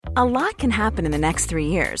A lot can happen in the next 3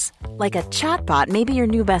 years. Like a chatbot may be your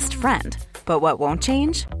new best friend. But what won't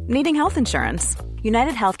change? Needing health insurance.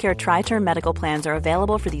 United Healthcare Tri-Term Medical Plans are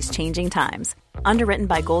available for these changing times. Underwritten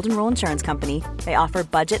by Golden Rule Insurance Company, they offer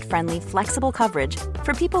budget-friendly, flexible coverage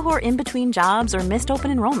for people who are in between jobs or missed open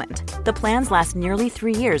enrollment. The plans last nearly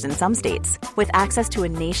 3 years in some states, with access to a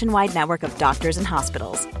nationwide network of doctors and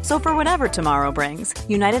hospitals. So for whatever tomorrow brings,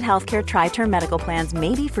 United Healthcare Tri-Term Medical Plans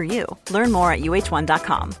may be for you. Learn more at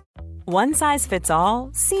uh1.com. One size fits all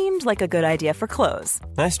seemed like a good idea for clothes.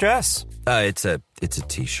 Nice dress. It's a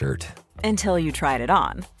t-shirt. Until you tried it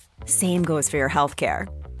on. Same goes for your healthcare.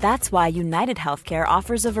 That's why United Healthcare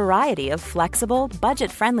offers a variety of flexible,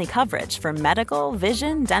 budget-friendly coverage for medical,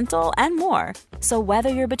 vision, dental, and more. So whether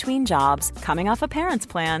you're between jobs, coming off a parent's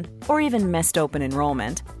plan, or even missed open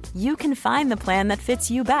enrollment, you can find the plan that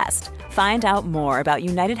fits you best. Find out more about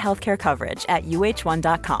United Healthcare coverage at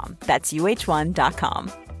uh1.com. That's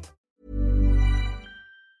uh1.com.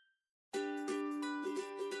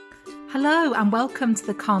 Hello and welcome to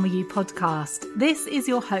the Calmer You podcast. This is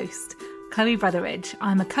your host, Chloe Brotheridge.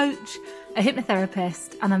 I'm a coach, a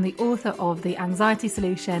hypnotherapist, and I'm the author of The Anxiety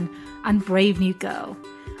Solution and Brave New Girl.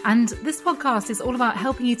 And this podcast is all about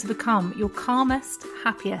helping you to become your calmest,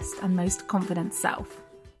 happiest, and most confident self.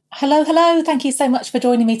 Hello. Thank you so much for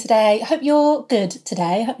joining me today. I hope you're good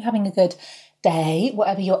today. I hope you're having a good day,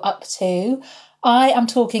 whatever you're up to. I am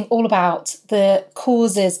talking all about the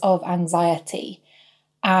causes of anxiety.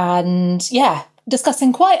 And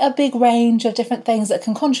discussing quite a big range of different things that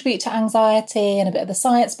can contribute to anxiety and a bit of the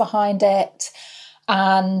science behind it,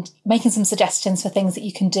 and making some suggestions for things that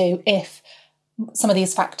you can do if some of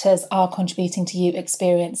these factors are contributing to you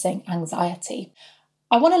experiencing anxiety.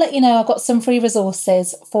 I want to let you know I've got some free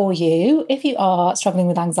resources for you if you are struggling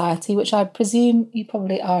with anxiety, which I presume you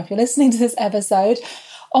probably are if you're listening to this episode.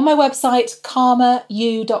 On my website,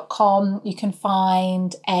 calmeryou.com, you can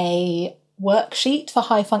find a worksheet for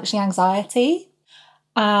high functioning anxiety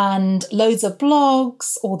and loads of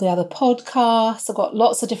blogs, all the other podcasts. I've got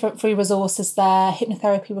lots of different free resources there,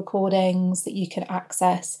 hypnotherapy recordings that you can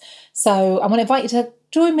access. So I want to invite you to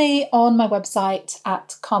join me on my website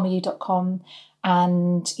at calmeryou.com,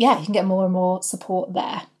 and you can get more and more support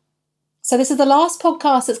there. So this is the last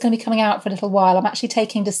podcast that's going to be coming out for a little while. I'm actually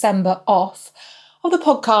taking December off of the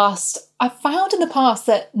podcast. I've found in the past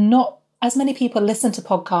that not as many people listen to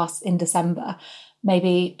podcasts in December.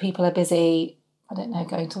 Maybe people are busy,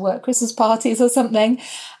 going to work, Christmas parties or something.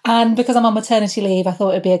 And because I'm on maternity leave, I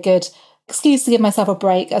thought it'd be a good excuse to give myself a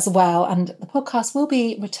break as well. And the podcast will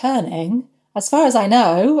be returning, as far as I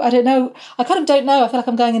know. I don't know. I kind of don't know. I feel like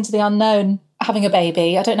I'm going into the unknown, having a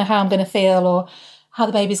baby. I don't know how I'm going to feel or how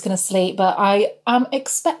the baby's going to sleep, but I am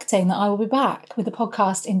expecting that I will be back with the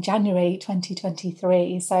podcast in January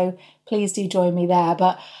 2023. So please do join me there.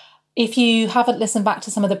 But if you haven't listened back to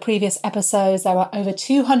some of the previous episodes, there are over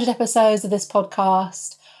 200 episodes of this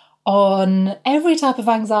podcast on every type of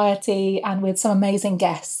anxiety and with some amazing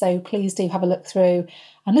guests. So please do have a look through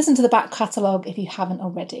and listen to the back catalogue if you haven't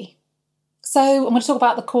already. So I'm going to talk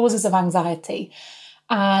about the causes of anxiety.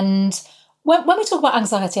 And when we talk about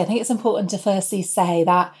anxiety, I think it's important to firstly say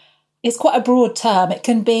that it's quite a broad term. It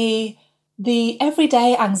can be the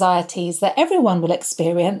everyday anxieties that everyone will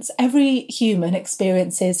experience. Every human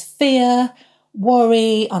experiences fear,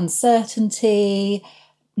 worry, uncertainty,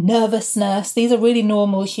 nervousness. These are really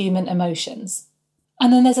normal human emotions.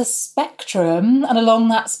 And then there's a spectrum, and along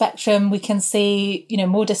that spectrum we can see,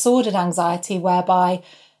 more disordered anxiety, whereby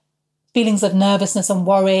feelings of nervousness and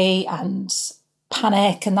worry and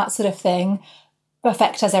panic and that sort of thing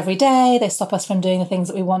affect us every day. They stop us from doing the things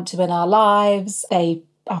that we want to in our lives. They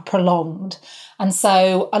are prolonged. And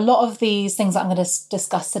so a lot of these things that I'm going to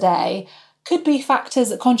discuss today could be factors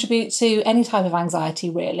that contribute to any type of anxiety,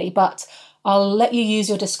 really, but I'll let you use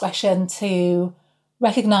your discretion to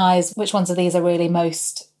recognise which ones of these are really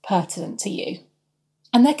most pertinent to you.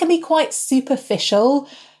 And there can be quite superficial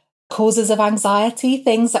causes of anxiety,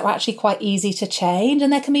 things that are actually quite easy to change,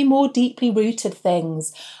 and there can be more deeply rooted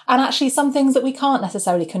things, and actually some things that we can't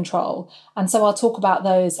necessarily control. And so I'll talk about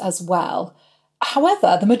those as well.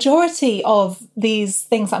 However, the majority of these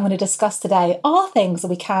things that I'm going to discuss today are things that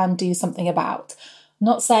we can do something about. I'm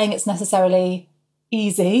not saying it's necessarily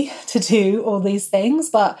easy to do all these things,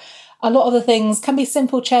 but a lot of the things can be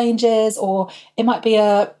simple changes, or it might be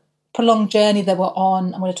a prolonged journey that we're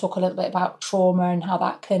on. I'm going to talk a little bit about trauma and how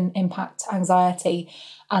that can impact anxiety.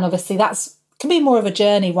 And obviously that's can be more of a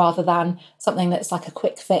journey rather than something that's like a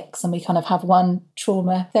quick fix and we kind of have one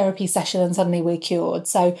trauma therapy session and suddenly we're cured.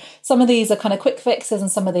 So some of these are kind of quick fixes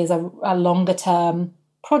and some of these are longer term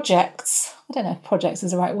projects. I don't know if projects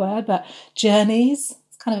is the right word, but journeys.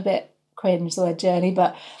 kind of a bit cringe, the word journey,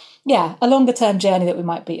 but yeah, a longer term journey that we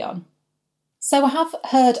might be on. So I have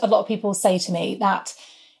heard a lot of people say to me that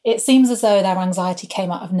it seems as though their anxiety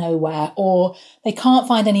came out of nowhere or they can't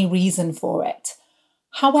find any reason for it.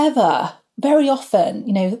 However, very often,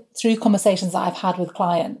 through conversations that I've had with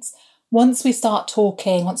clients, once we start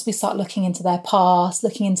talking, once we start looking into their past,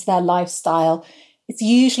 looking into their lifestyle, it's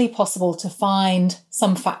usually possible to find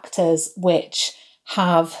some factors which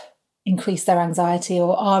have increased their anxiety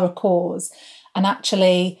or are a cause. And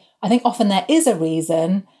actually, I think often there is a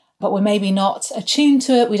reason, but we're maybe not attuned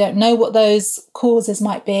to it. We don't know what those causes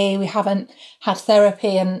might be. We haven't had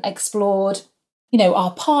therapy and explored,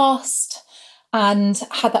 our past and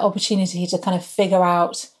had that opportunity to kind of figure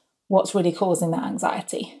out what's really causing that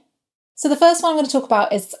anxiety. So the first one I'm going to talk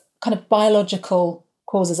about is kind of biological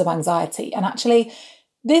causes of anxiety. And actually,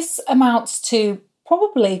 this amounts to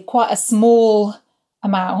probably quite a small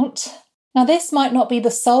amount. Now, this might not be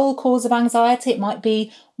the sole cause of anxiety. It might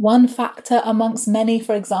be one factor amongst many,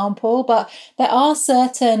 for example, but there are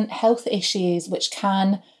certain health issues which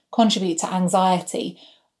can contribute to anxiety.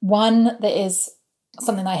 One that is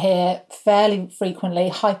something I hear fairly frequently,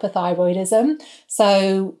 hyperthyroidism.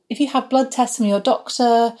 So if you have blood tests from your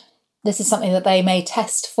doctor, this is something that they may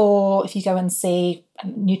test for if you go and see a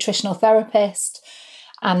nutritional therapist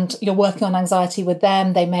and you're working on anxiety with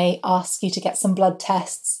them. They may ask you to get some blood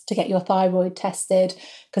tests to get your thyroid tested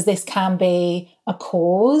because this can be a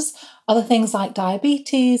cause. Other things like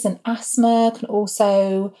diabetes and asthma can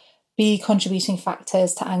also be contributing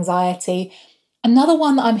factors to anxiety. Another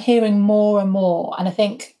one that I'm hearing more and more, and I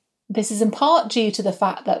think this is in part due to the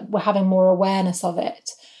fact that we're having more awareness of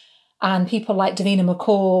it. And people like Davina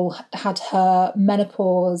McCall had her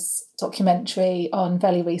menopause documentary on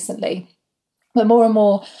fairly recently. But more and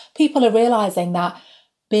more people are realising that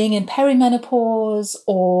being in perimenopause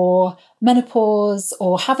or menopause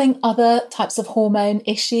or having other types of hormone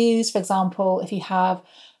issues, for example, if you have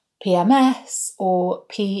PMS or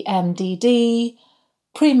PMDD,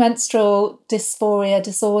 premenstrual dysphoria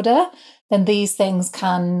disorder, then these things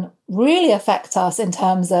can really affect us in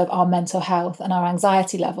terms of our mental health and our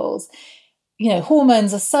anxiety levels.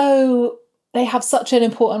 Hormones they have such an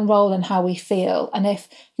important role in how we feel. And if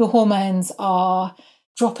your hormones are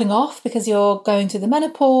dropping off because you're going through the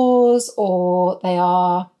menopause or they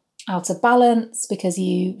are out of balance because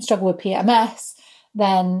you struggle with PMS,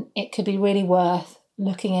 then it could be really worth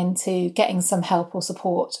looking into getting some help or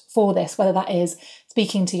support for this, whether that is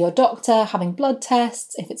speaking to your doctor, having blood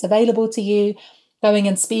tests, if it's available to you, going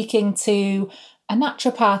and speaking to a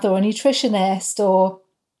naturopath or a nutritionist or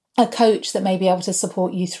a coach that may be able to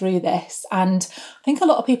support you through this. And I think a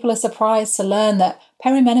lot of people are surprised to learn that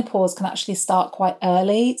perimenopause can actually start quite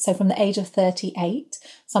early. So from the age of 38,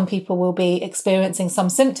 some people will be experiencing some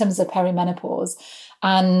symptoms of perimenopause.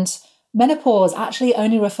 And menopause actually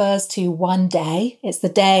only refers to one day. It's the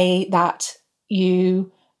day that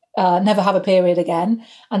you never have a period again.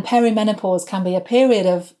 And perimenopause can be a period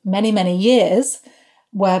of many, many years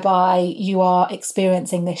whereby you are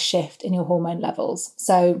experiencing this shift in your hormone levels.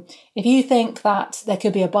 So if you think that there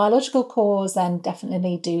could be a biological cause, then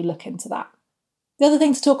definitely do look into that. The other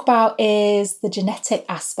thing to talk about is the genetic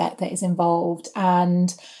aspect that is involved.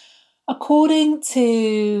 And according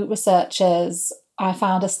to researchers, I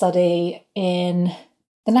found a study in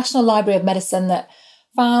the National Library of Medicine that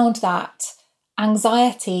found that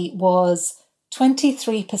anxiety was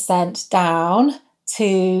 23% down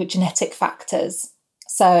to genetic factors.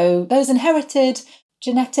 So those inherited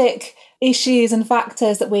genetic issues and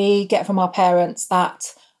factors that we get from our parents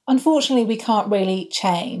that unfortunately we can't really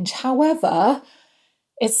change. However,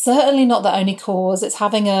 it's certainly not the only cause. It's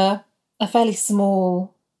having a fairly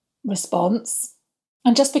small response.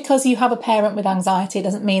 And just because you have a parent with anxiety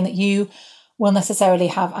doesn't mean that you will necessarily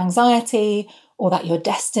have anxiety or that you're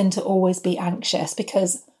destined to always be anxious,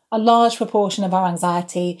 because a large proportion of our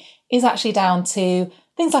anxiety is actually down to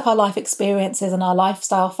things like our life experiences and our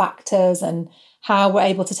lifestyle factors and how we're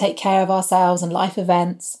able to take care of ourselves and life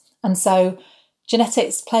events. And so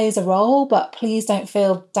genetics plays a role, but please don't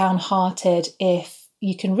feel downhearted if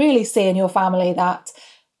you can really see in your family that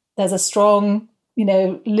there's a strong,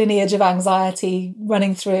 lineage of anxiety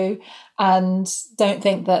running through, and don't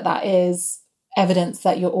think that that is evidence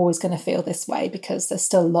that you're always going to feel this way, because there's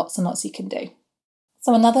still lots and lots you can do.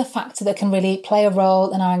 So another factor that can really play a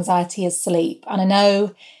role in our anxiety is sleep. And I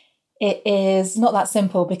know it is not that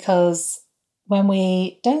simple, because when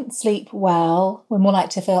we don't sleep well, we're more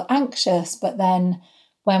likely to feel anxious. But then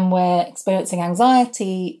when we're experiencing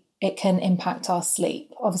anxiety, it can impact our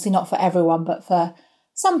sleep. Obviously not for everyone, but for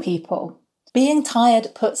some people. Being tired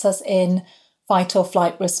puts us in fight or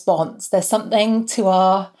flight response. There's something to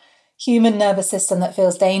our human nervous system that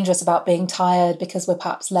feels dangerous about being tired because we're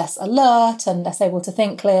perhaps less alert and less able to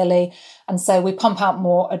think clearly. And so we pump out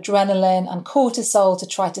more adrenaline and cortisol to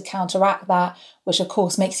try to counteract that, which of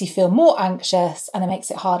course makes you feel more anxious and it makes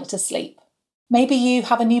it harder to sleep. Maybe you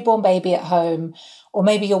have a newborn baby at home, or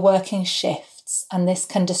maybe you're working shifts, and this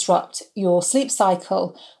can disrupt your sleep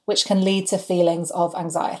cycle, which can lead to feelings of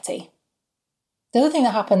anxiety. The other thing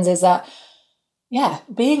that happens is that,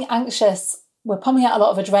 being anxious, we're pumping out a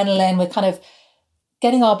lot of adrenaline, we're kind of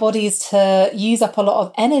getting our bodies to use up a lot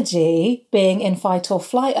of energy being in fight or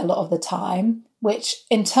flight a lot of the time, which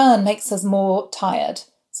in turn makes us more tired.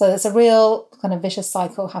 So there's a real kind of vicious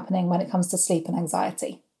cycle happening when it comes to sleep and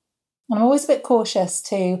anxiety. And I'm always a bit cautious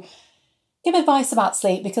to give advice about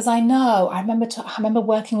sleep because I remember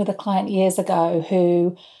working with a client years ago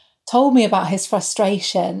who told me about his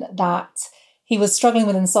frustration that he was struggling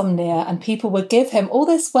with insomnia and people would give him all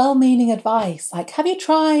this well-meaning advice, like, have you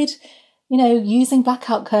tried, using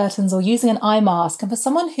blackout curtains or using an eye mask? And for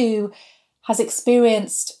someone who has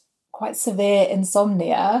experienced quite severe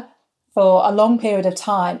insomnia for a long period of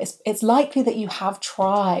time, it's likely that you have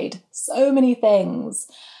tried so many things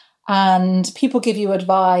and people give you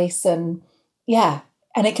advice and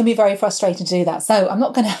it can be very frustrating to do that. So I'm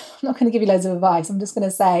not going to give you loads of advice. I'm just going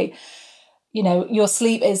to say, your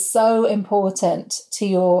sleep is so important to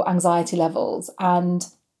your anxiety levels, and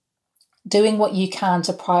doing what you can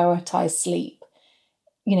to prioritize sleep,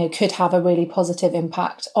 could have a really positive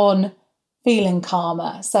impact on feeling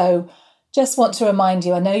calmer. So just want to remind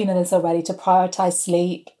you, I know you know this already, to prioritize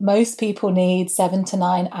sleep. Most people need 7 to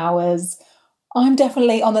 9 hours. I'm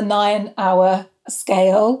definitely on the 9-hour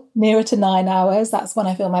scale, nearer to 9 hours. That's when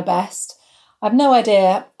I feel my best. I have no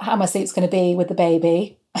idea how my sleep's going to be with the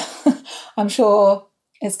baby. I'm sure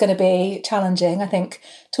it's going to be challenging. I think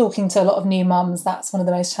talking to a lot of new mums, that's one of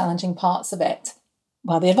the most challenging parts of it.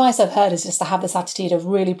 Well, the advice I've heard is just to have this attitude of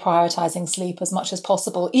really prioritising sleep as much as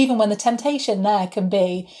possible, even when the temptation there can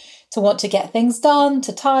be to want to get things done,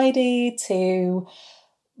 to tidy, to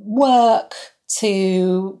work,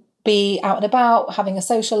 to be out and about, having a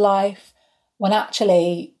social life, when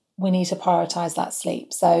actually we need to prioritise that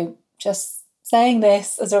sleep. So just saying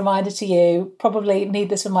this as a reminder to you, probably need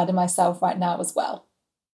this reminder myself right now as well.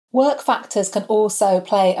 Work factors can also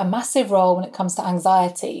play a massive role when it comes to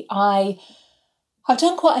anxiety. I've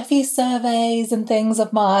done quite a few surveys and things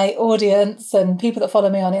of my audience and people that follow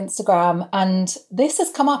me on Instagram, and this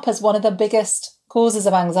has come up as one of the biggest causes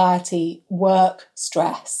of anxiety: work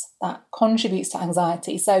stress. That contributes to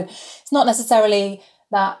anxiety. So it's not necessarily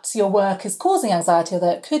that your work is causing anxiety,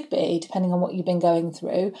 although it could be, depending on what you've been going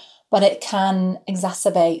through, but it can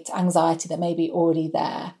exacerbate anxiety that may be already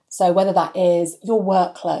there. So whether that is your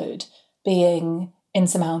workload being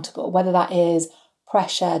insurmountable, whether that is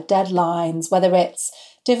pressure, deadlines, whether it's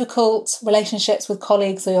difficult relationships with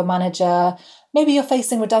colleagues or your manager, maybe you're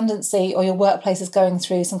facing redundancy or your workplace is going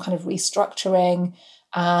through some kind of restructuring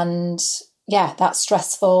and that's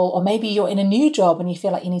stressful. Or maybe you're in a new job and you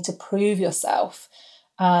feel like you need to prove yourself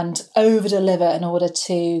and over-deliver in order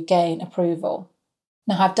to gain approval.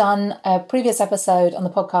 Now, I've done a previous episode on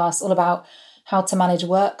the podcast all about how to manage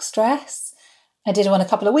work stress. I did one a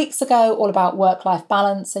couple of weeks ago all about work-life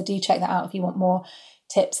balance, so do check that out if you want more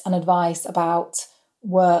tips and advice about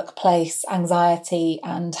workplace anxiety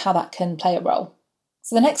and how that can play a role.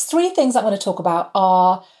 So the next 3 things I'm going to talk about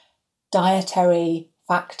are dietary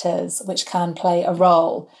factors which can play a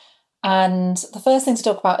role. And the first thing to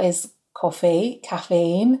talk about is coffee,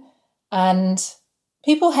 caffeine. And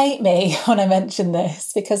people hate me when I mention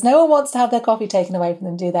this because no one wants to have their coffee taken away from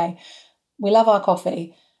them, do they? We love our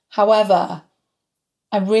coffee. However,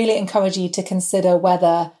 I really encourage you to consider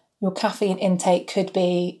whether your caffeine intake could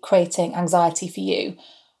be creating anxiety for you.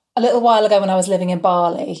 A little while ago when I was living in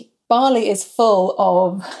Bali is full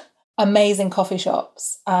of amazing coffee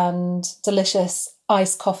shops and delicious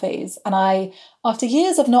iced coffees. And after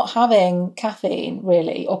years of not having caffeine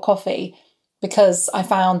really, or coffee, because I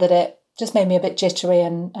found that it just made me a bit jittery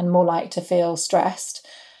and more likely to feel stressed,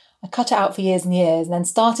 I cut it out for years and years and then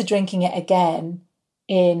started drinking it again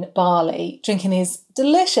in Bali, drinking these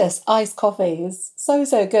delicious iced coffees, so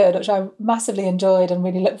good, which I massively enjoyed and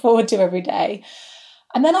really look forward to every day.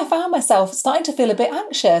 And then I found myself starting to feel a bit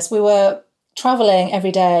anxious. We were travelling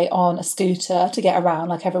every day on a scooter to get around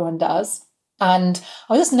like everyone does. And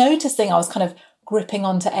I was just noticing I was kind of gripping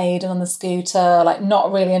onto Aidan on the scooter, like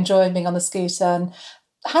not really enjoying being on the scooter, and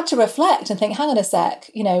I had to reflect and think, hang on a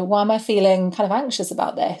sec, why am I feeling kind of anxious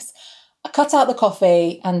about this? I cut out the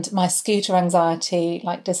coffee and my scooter anxiety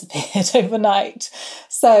disappeared overnight.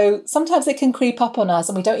 So sometimes it can creep up on us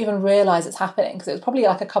and we don't even realise it's happening, because it was probably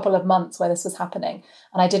a couple of months where this was happening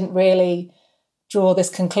and I didn't really draw this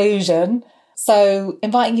conclusion. So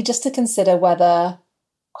inviting you just to consider whether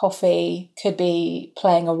coffee could be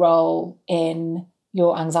playing a role in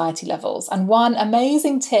your anxiety levels. And one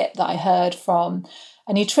amazing tip that I heard from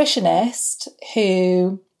a nutritionist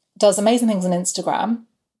who does amazing things on Instagram.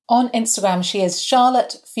 On Instagram, she is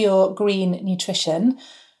Charlotte Fiore Green Nutrition.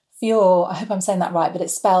 Fiore, I hope I'm saying that right, but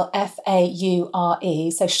it's spelled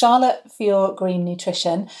F-A-U-R-E. So Charlotte Fiore Green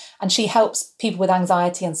Nutrition. And she helps people with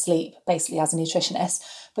anxiety and sleep, basically as a nutritionist.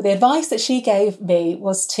 But the advice that she gave me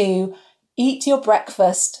was to eat your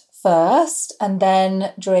breakfast first and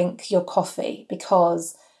then drink your coffee,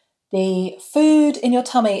 because the food in your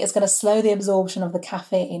tummy is going to slow the absorption of the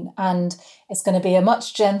caffeine, and it's going to be a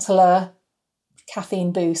much gentler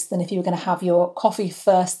caffeine boost than if you were going to have your coffee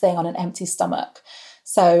first thing on an empty stomach.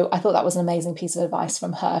 So I thought that was an amazing piece of advice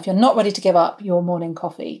from her if you're not ready to give up your morning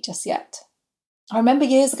coffee just yet. I remember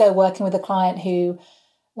years ago working with a client who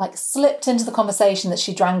slipped into the conversation that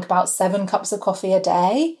she drank about 7 cups of coffee a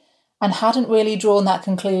day and hadn't really drawn that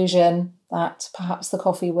conclusion that perhaps the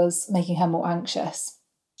coffee was making her more anxious.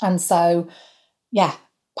 And so,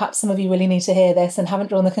 perhaps some of you really need to hear this and haven't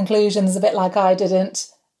drawn the conclusions, a bit like I didn't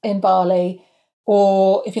in Bali.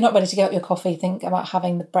 Or if you're not ready to give up your coffee, think about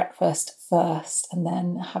having the breakfast first and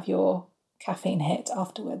then have your caffeine hit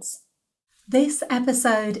afterwards. This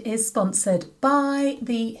episode is sponsored by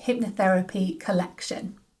the Hypnotherapy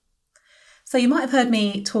Collection. So you might have heard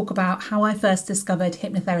me talk about how I first discovered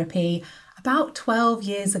hypnotherapy about 12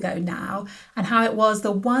 years ago now, and how it was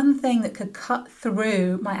the one thing that could cut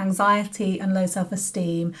through my anxiety and low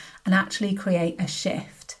self-esteem and actually create a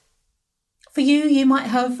shift. For you might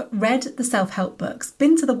have read the self-help books,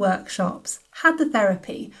 been to the workshops, had the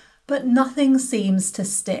therapy, but nothing seems to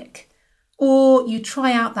stick. Or you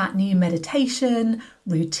try out that new meditation,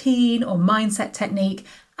 routine, or mindset technique,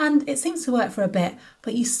 and it seems to work for a bit,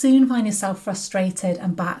 but you soon find yourself frustrated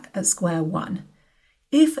and back at square one.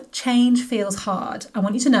 If change feels hard, I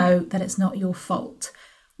want you to know that it's not your fault.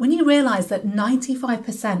 When you realise that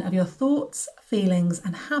 95% of your thoughts, feelings,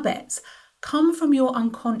 and habits come from your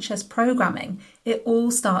unconscious programming, it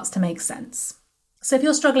all starts to make sense. So if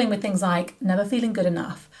you're struggling with things like never feeling good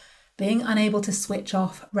enough, being unable to switch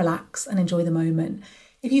off, relax, and enjoy the moment,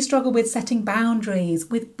 if you struggle with setting boundaries,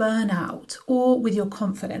 with burnout, or with your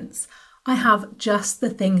confidence, I have just the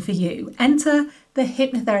thing for you. Enter the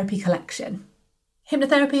Hypnotherapy Collection.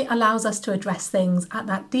 Hypnotherapy allows us to address things at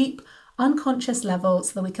that deep, unconscious level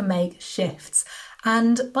so that we can make shifts.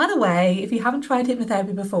 And by the way, if you haven't tried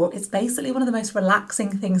hypnotherapy before, it's basically one of the most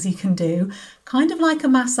relaxing things you can do, kind of like a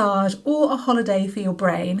massage or a holiday for your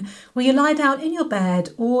brain, where you lie down in your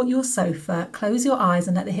bed or your sofa, close your eyes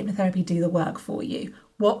and let the hypnotherapy do the work for you.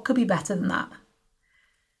 What could be better than that?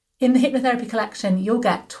 In the Hypnotherapy Collection, you'll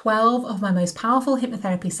get 12 of my most powerful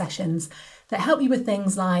hypnotherapy sessions that help you with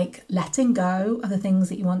things like letting go of the things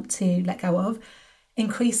that you want to let go of,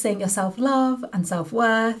 increasing your self-love and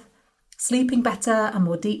self-worth, sleeping better and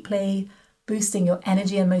more deeply, boosting your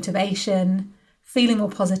energy and motivation, feeling more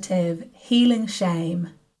positive, healing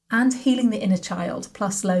shame, and healing the inner child,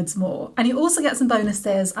 plus loads more. And you also get some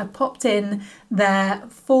bonuses. I popped in there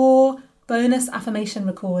 4 bonus affirmation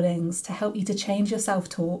recordings to help you to change your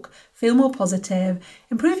self-talk, feel more positive,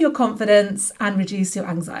 improve your confidence, and reduce your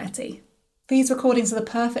anxiety. These recordings are the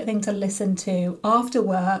perfect thing to listen to after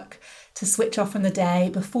work, to switch off from the day,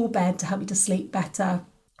 before bed to help you to sleep better,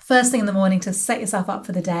 first thing in the morning to set yourself up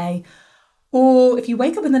for the day, or if you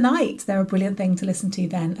wake up in the night, they're a brilliant thing to listen to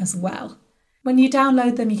then as well. When you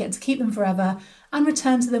download them, you get to keep them forever and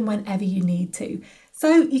return to them whenever you need to.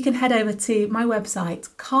 So you can head over to my website,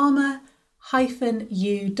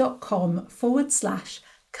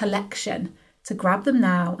 calmer-u.com/collection to grab them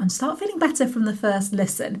now and start feeling better from the first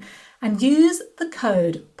listen. And use the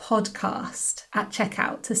code PODCAST at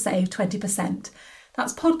checkout to save 20%.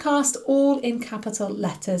 That's podcast all in capital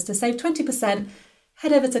letters. To save 20%,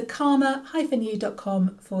 head over to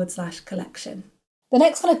calmer-u.com/collection. The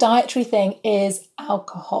next kind of dietary thing is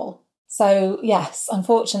alcohol. So yes,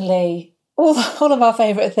 unfortunately, all of our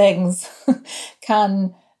favourite things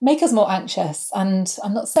can make us more anxious. And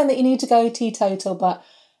I'm not saying that you need to go teetotal, but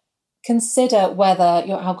consider whether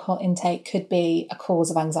your alcohol intake could be a cause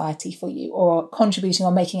of anxiety for you or contributing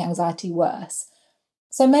or making anxiety worse.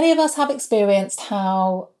 So many of us have experienced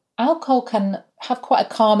how alcohol can have quite a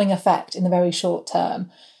calming effect in the very short term.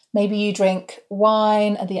 Maybe you drink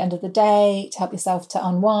wine at the end of the day to help yourself to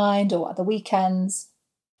unwind, or at the weekends.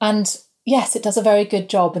 And yes, it does a very good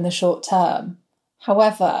job in the short term.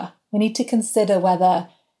 However, we need to consider whether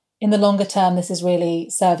in the longer term this is really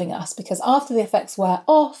serving us, because after the effects wear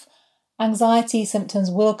off, anxiety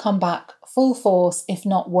symptoms will come back full force, if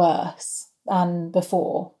not worse than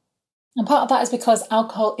before. And part of that is because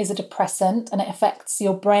alcohol is a depressant and it affects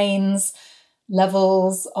your brain's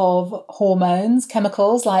levels of hormones,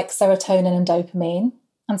 chemicals like serotonin and dopamine.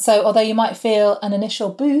 And so although you might feel an initial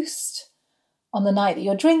boost on the night that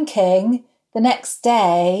you're drinking, the next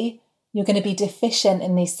day you're going to be deficient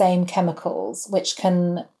in these same chemicals, which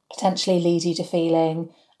can potentially lead you to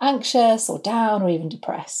feeling anxious or down or even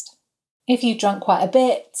depressed. If you've drunk quite a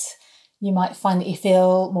bit, you might find that you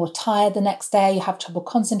feel more tired the next day, you have trouble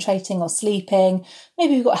concentrating or sleeping,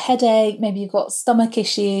 maybe you've got a headache, maybe you've got stomach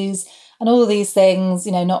issues, and all of these things,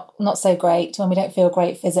 not so great. When we don't feel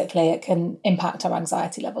great physically, it can impact our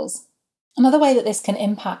anxiety levels. Another way that this can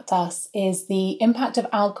impact us is the impact of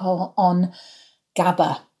alcohol on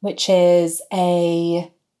GABA, which is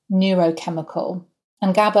a neurochemical.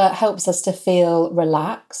 And GABA helps us to feel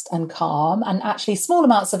relaxed and calm. And actually, small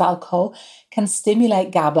amounts of alcohol can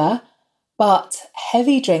stimulate GABA, but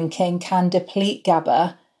heavy drinking can deplete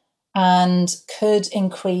GABA and could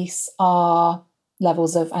increase our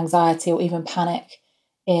levels of anxiety or even panic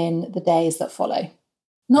in the days that follow.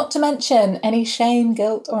 Not to mention any shame,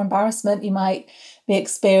 guilt, or embarrassment you might be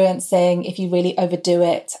experiencing if you really overdo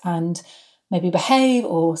it and maybe behave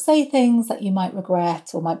or say things that you might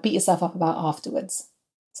regret or might beat yourself up about afterwards.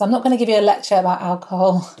 So I'm not going to give you a lecture about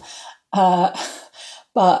alcohol,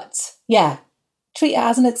 but yeah, treat it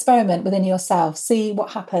as an experiment within yourself. See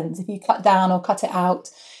what happens if you cut down or cut it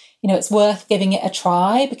out. It's worth giving it a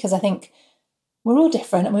try, because I think we're all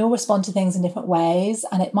different and we all respond to things in different ways.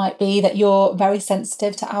 And it might be that you're very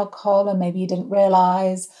sensitive to alcohol and maybe you didn't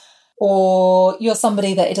realise, or you're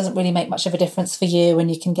somebody that it doesn't really make much of a difference for you and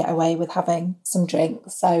you can get away with having some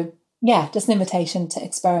drinks. So yeah, just an invitation to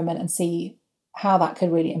experiment and see how that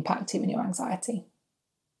could really impact you and your anxiety.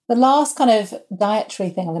 The last kind of dietary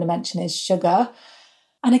thing I'm going to mention is sugar.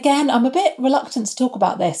 And again, I'm a bit reluctant to talk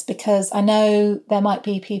about this because I know there might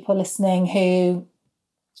be people listening who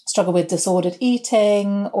struggle with disordered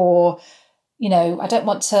eating, or, I don't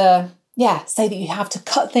want to, say that you have to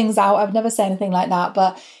cut things out. I would never say anything like that,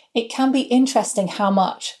 but it can be interesting how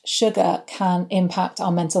much sugar can impact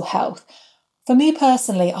our mental health. For me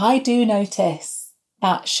personally, I do notice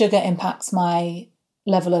that sugar impacts my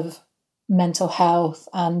level of mental health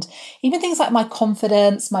and even things like my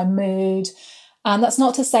confidence, my mood. And that's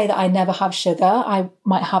not to say that I never have sugar. I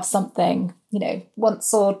might have something,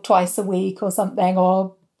 once or twice a week or something,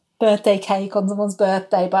 or birthday cake on someone's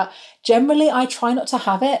birthday. But generally, I try not to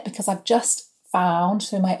have it because I've just found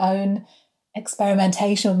through my own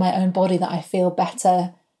experimentation with my own body that I feel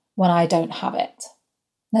better when I don't have it.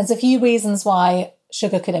 There's a few reasons why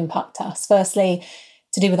sugar could impact us. Firstly,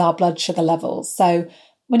 to do with our blood sugar levels. So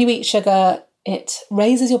when you eat sugar, it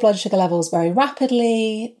raises your blood sugar levels very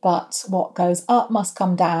rapidly, but what goes up must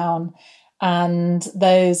come down. And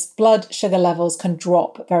those blood sugar levels can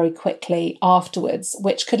drop very quickly afterwards,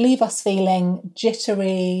 which could leave us feeling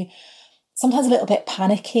jittery, sometimes a little bit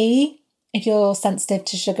panicky if you're sensitive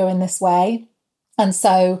to sugar in this way. And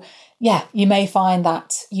so, you may find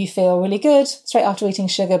that you feel really good straight after eating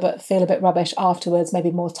sugar, but feel a bit rubbish afterwards,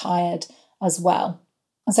 maybe more tired as well.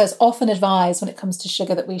 And so it's often advised when it comes to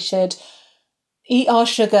sugar that we should eat our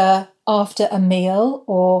sugar after a meal,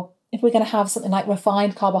 or if we're going to have something like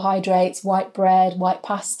refined carbohydrates, white bread, white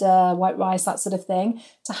pasta, white rice, that sort of thing,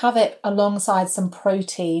 to have it alongside some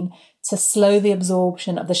protein to slow the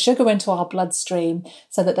absorption of the sugar into our bloodstream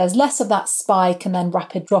so that there's less of that spike and then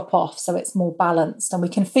rapid drop off, so it's more balanced and we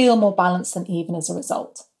can feel more balanced and even as a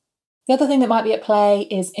result. The other thing that might be at play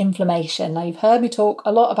is inflammation. Now, you've heard me talk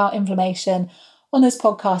a lot about inflammation on this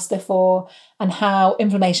podcast before and how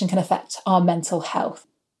inflammation can affect our mental health.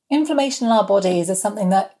 Inflammation in our bodies is something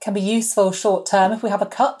that can be useful short term if we have a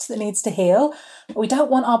cut that needs to heal, but we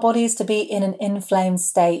don't want our bodies to be in an inflamed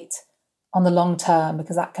state on the long term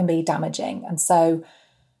because that can be damaging. And so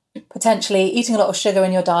potentially eating a lot of sugar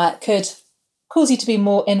in your diet could cause you to be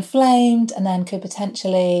more inflamed and then could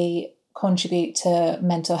potentially contribute to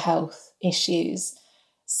mental health issues.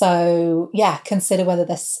 So consider whether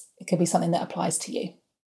it could be something that applies to you.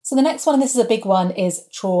 So the next one, and this is a big one, is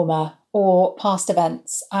trauma or past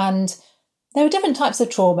events. And there are different types of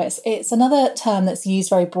trauma. It's another term that's used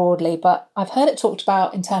very broadly, but I've heard it talked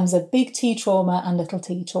about in terms of big T trauma and little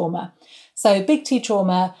t trauma. So big T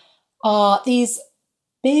trauma are these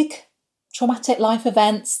big traumatic life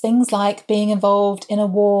events, things like being involved in a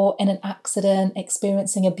war, in an accident,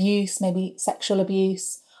 experiencing abuse, maybe sexual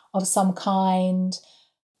abuse of some kind,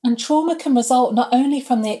 And trauma can result not only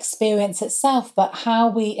from the experience itself, but how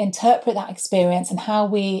we interpret that experience and how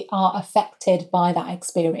we are affected by that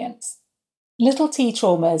experience. Little t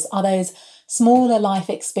traumas are those smaller life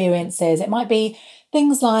experiences. It might be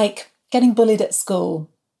things like getting bullied at school,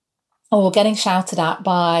 or getting shouted at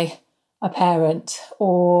by a parent,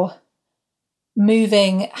 or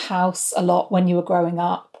moving house a lot when you were growing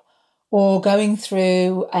up, or going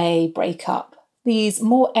through a breakup. These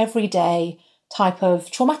more everyday type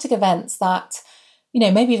of traumatic events that,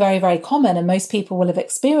 may be very, very common and most people will have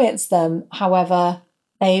experienced them. However,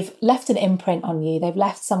 they've left an imprint on you. They've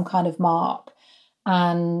left some kind of mark,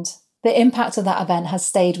 and the impact of that event has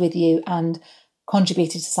stayed with you and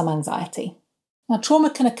contributed to some anxiety. Now, trauma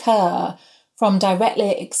can occur from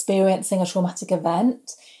directly experiencing a traumatic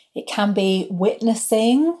event. It can be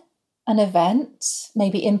witnessing an event,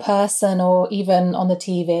 maybe in person or even on the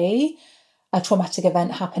TV, a traumatic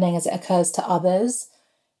event happening as it occurs to others.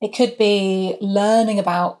 It could be learning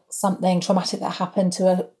about something traumatic that happened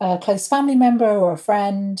to a close family member or a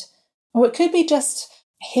friend. Or it could be just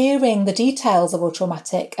hearing the details of a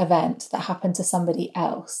traumatic event that happened to somebody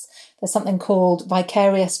else. There's something called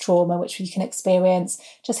vicarious trauma, which you can experience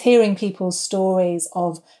just hearing people's stories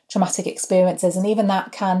of traumatic experiences. And even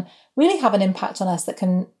that can really have an impact on us that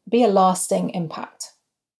can be a lasting impact.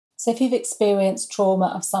 So if you've experienced trauma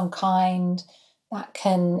of some kind, that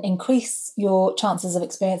can increase your chances of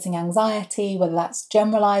experiencing anxiety, whether that's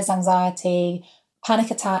generalized anxiety,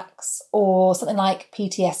 panic attacks, or something like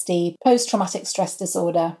PTSD, post-traumatic stress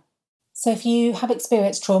disorder. So if you have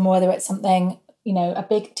experienced trauma, whether it's something, a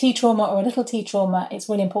big T trauma or a little T trauma, it's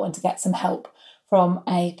really important to get some help from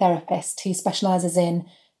a therapist who specialises in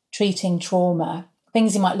treating trauma.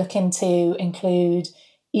 Things you might look into include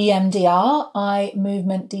EMDR, eye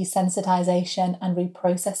movement desensitization and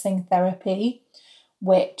reprocessing therapy,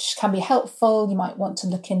 which can be helpful. You might want to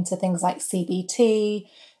look into things like CBT.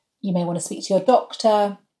 You may want to speak to your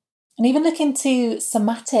doctor, and even look into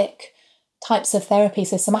somatic types of therapy.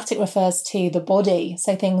 So somatic refers to the body.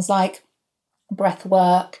 So things like breath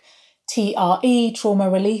work, TRE, trauma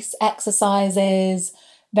release exercises,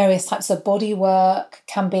 various types of body work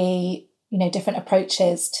can be, different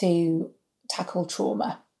approaches to tackle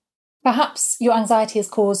trauma. Perhaps your anxiety is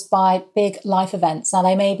caused by big life events. Now,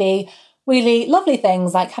 they may be really lovely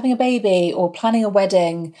things like having a baby or planning a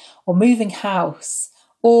wedding or moving house,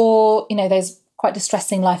 or, those quite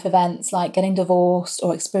distressing life events like getting divorced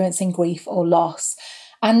or experiencing grief or loss.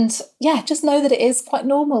 And just know that it is quite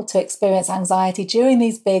normal to experience anxiety during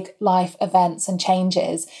these big life events and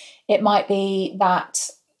changes. It might be that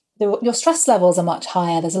your stress levels are much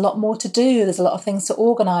higher. There's a lot more to do. There's a lot of things to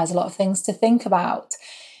organise, a lot of things to think about.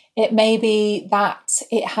 It may be that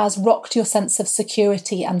it has rocked your sense of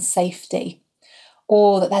security and safety,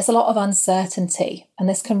 or that there's a lot of uncertainty. And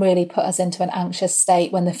this can really put us into an anxious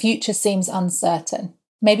state when the future seems uncertain.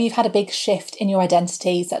 Maybe you've had a big shift in your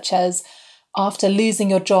identity, such as after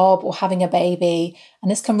losing your job or having a baby.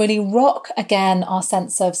 And this can really rock, again, our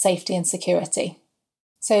sense of safety and security.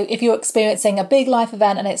 So if you're experiencing a big life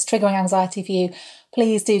event and it's triggering anxiety for you,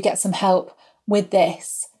 please do get some help with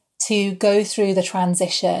this to go through the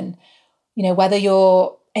transition. Whether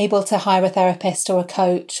you're able to hire a therapist or a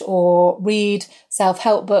coach or read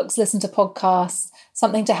self-help books, listen to podcasts,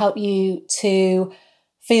 something to help you to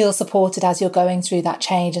feel supported as you're going through that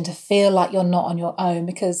change and to feel like you're not on your own,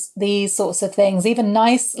 because these sorts of things, even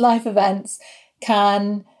nice life events,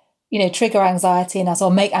 can trigger anxiety in us or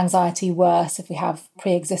make anxiety worse if we have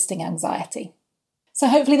pre-existing anxiety. So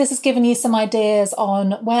hopefully this has given you some ideas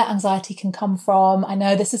on where anxiety can come from. I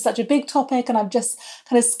know this is such a big topic and I've just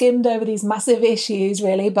kind of skimmed over these massive issues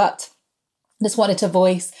really, but I just wanted to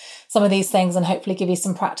voice some of these things and hopefully give you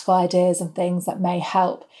some practical ideas and things that may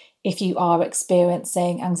help if you are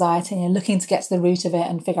experiencing anxiety and you're looking to get to the root of it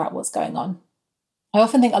and figure out what's going on. I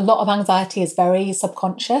often think a lot of anxiety is very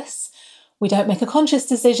subconscious. We don't make a conscious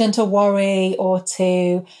decision to worry or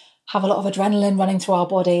to have a lot of adrenaline running through our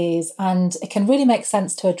bodies, and it can really make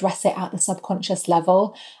sense to address it at the subconscious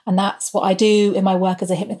level. And that's what I do in my work as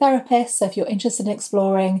a hypnotherapist. So if you're interested in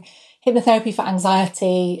exploring hypnotherapy for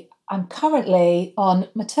anxiety, I'm currently on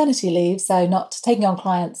maternity leave, so not taking on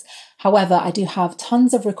clients. However, I do have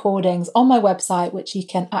tons of recordings on my website, which you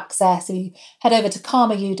can access. If you head over to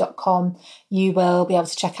calmeryou.com, you will be able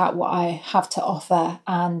to check out what I have to offer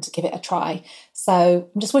and give it a try. So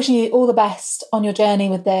I'm just wishing you all the best on your journey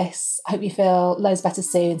with this. I hope you feel loads better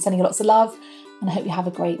soon. Sending you lots of love, and I hope you have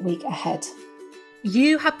a great week ahead.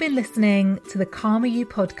 You have been listening to the Calmer You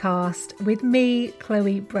podcast with me,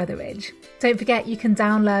 Chloe Brotheridge. Don't forget you can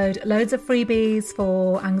download loads of freebies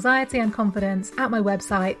for anxiety and confidence at my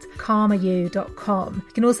website, calmeryou.com.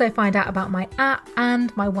 You can also find out about my app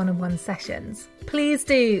and my one-on-one sessions. Please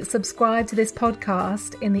do subscribe to this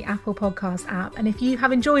podcast in the Apple Podcast app. And if you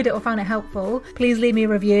have enjoyed it or found it helpful, please leave me a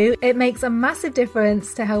review. It makes a massive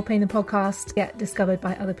difference to helping the podcast get discovered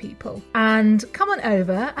by other people. And come on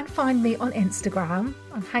over and find me on Instagram.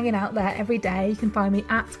 I'm hanging out there every day. You can find me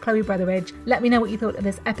at Chloe Brotheridge. Let me know what you thought of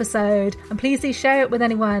this episode. And please do share it with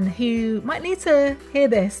anyone who might need to hear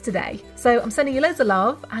this today. So I'm sending you loads of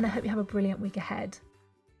love and I hope you have a brilliant week ahead.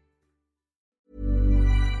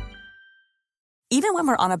 Even when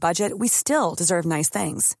we're on a budget, we still deserve nice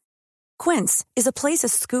things. Quince is a place to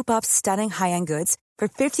scoop up stunning high-end goods for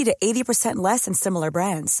 50 to 80% less than similar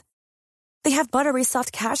brands. They have buttery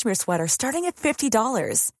soft cashmere sweaters starting at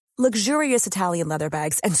 $50, luxurious Italian leather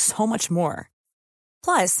bags, and so much more.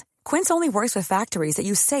 Plus, Quince only works with factories that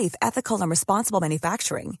use safe, ethical, and responsible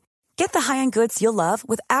manufacturing. Get the high-end goods you'll love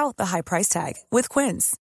without the high price tag with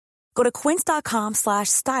Quince. Go to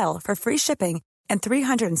quince.com/style for free shipping and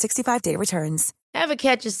 365-day returns. Ever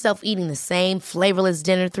catch yourself eating the same flavorless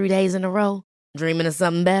dinner 3 days in a row? Dreaming of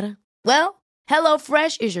something better? Well,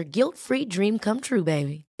 HelloFresh is your guilt-free dream come true,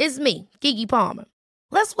 baby. It's me, Keke Palmer.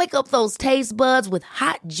 Let's wake up those taste buds with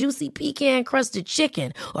hot, juicy pecan-crusted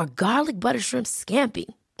chicken or garlic butter shrimp scampi.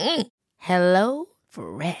 Hello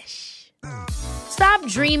Fresh. Stop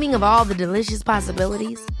dreaming of all the delicious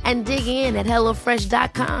possibilities and dig in at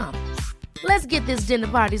HelloFresh.com. Let's get this dinner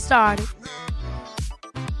party started.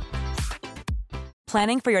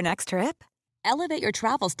 Planning for your next trip? Elevate your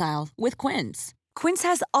travel style with Quince. Quince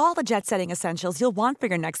has all the jet-setting essentials you'll want for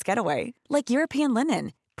your next getaway, like European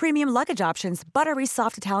linen, premium luggage options, buttery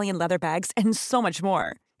soft Italian leather bags, and so much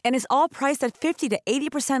more. And is all priced at 50 to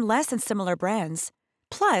 80% less than similar brands.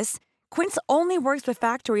 Plus, Quince only works with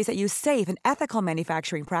factories that use safe and ethical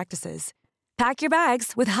manufacturing practices. Pack your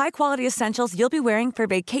bags with high-quality essentials you'll be wearing for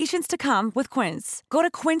vacations to come with Quince. Go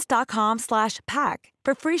to quince.com/pack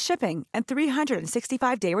for free shipping and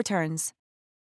 365-day returns.